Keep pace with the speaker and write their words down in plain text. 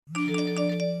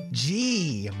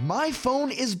My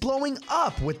phone is blowing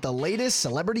up with the latest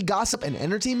celebrity gossip and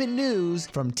entertainment news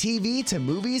from TV to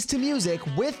movies to music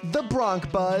with the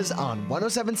Bronc Buzz on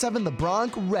 107.7 The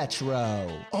Bronc Retro.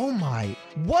 Oh my,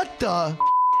 what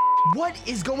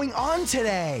is going on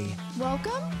today?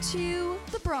 Welcome to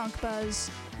the Bronc Buzz,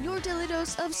 your daily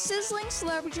dose of sizzling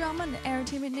celebrity drama and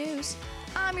entertainment news.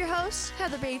 I'm your host,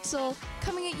 Heather Batezel,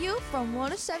 coming at you from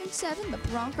 107.7 The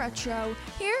Bronc Retro,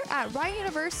 here at Rice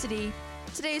University.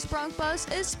 Today's Bronc Buzz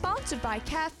is sponsored by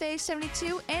Cafe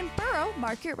 72 and Borough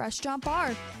Market Restaurant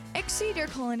Bar. Exceed your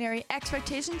culinary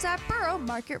expectations at Borough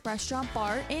Market Restaurant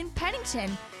Bar in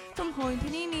Pennington. From homemade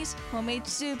paninis, homemade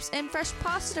soups, and fresh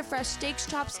pasta to fresh steaks,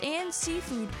 chops, and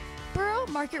seafood, Borough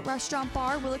Market Restaurant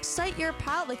Bar will excite your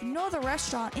palate like no other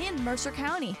restaurant in Mercer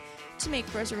County. To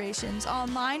make reservations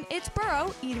online, it's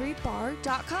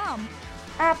boroughEateryBar.com.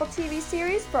 Apple TV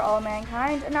series For All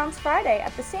Mankind announced Friday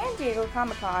at the San Diego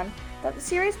Comic-Con that the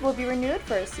series will be renewed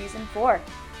for a season 4,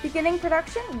 beginning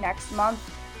production next month.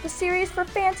 The series, for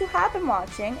fans who have been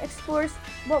watching, explores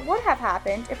what would have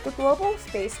happened if the global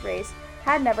space race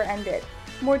had never ended.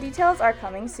 More details are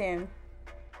coming soon.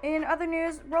 In other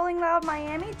news, Rolling Loud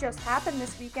Miami just happened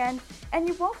this weekend, and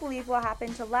you won't believe what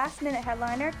happened to last-minute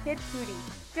headliner Kid Cudi.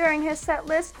 During his set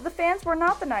list, the fans were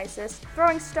not the nicest,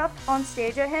 throwing stuff on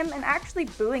stage at him and actually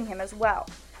booing him as well.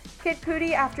 Kid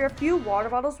Cudi, after a few water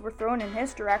bottles were thrown in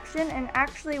his direction and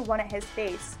actually one at his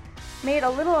face, made a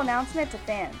little announcement to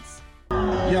fans.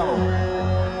 Yo,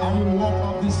 I'm gonna walk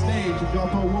off this stage. If y'all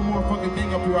throw one more fucking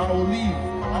thing up here, I will leave.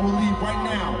 I will leave right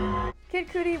now. Kid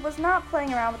Cudi was not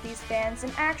playing around with these fans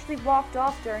and actually walked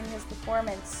off during his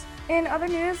performance. In other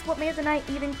news, what made the night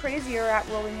even crazier at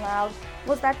Rolling Loud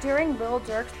was that during Lil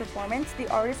Durk's performance, the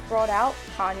artist brought out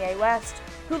Kanye West,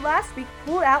 who last week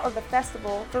pulled out of the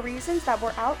festival for reasons that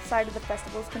were outside of the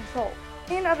festival's control.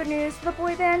 In other news, the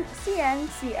boy band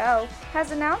CNCO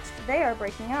has announced they are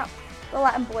breaking up. The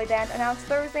Latin boy band announced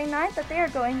Thursday night that they are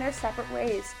going their separate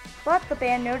ways, but the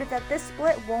band noted that this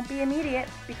split won't be immediate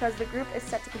because the group is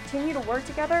set to continue to work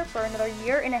together for another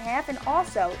year and a half and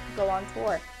also go on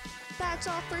tour. That's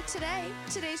all for today.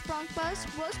 Today's Bronc Buzz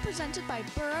was presented by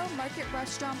Borough Market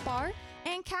Restaurant Bar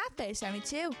and Cafe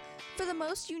 72. For the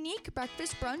most unique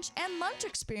breakfast, brunch, and lunch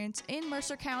experience in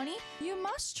Mercer County, you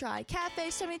must try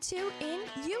Cafe 72 in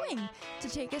Ewing. To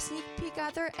take a sneak peek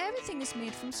at their everything is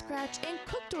made from scratch and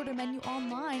cooked order menu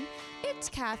online, it's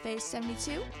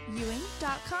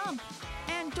cafe72ewing.com.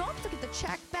 And don't forget to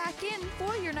check back in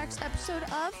for your next episode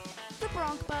of The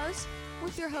Bronc Buzz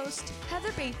with your host,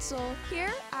 Heather Batezel,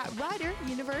 here at Rice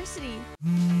University.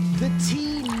 The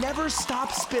tea never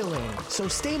stops spilling, so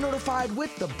stay notified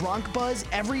with the Bronc Buzz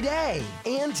every day.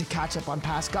 And to catch up on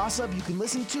past gossip, you can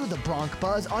listen to the Bronc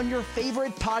Buzz on your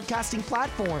favorite podcasting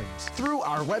platforms through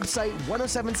our website,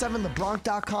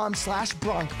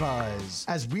 1077thebronc.com/BroncBuzz.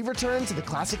 As we return to the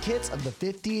classic hits of the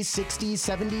 50s, 60s,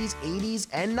 70s, 80s,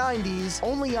 and 90s,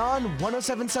 only on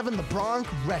 1077 The Bronc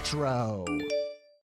Retro.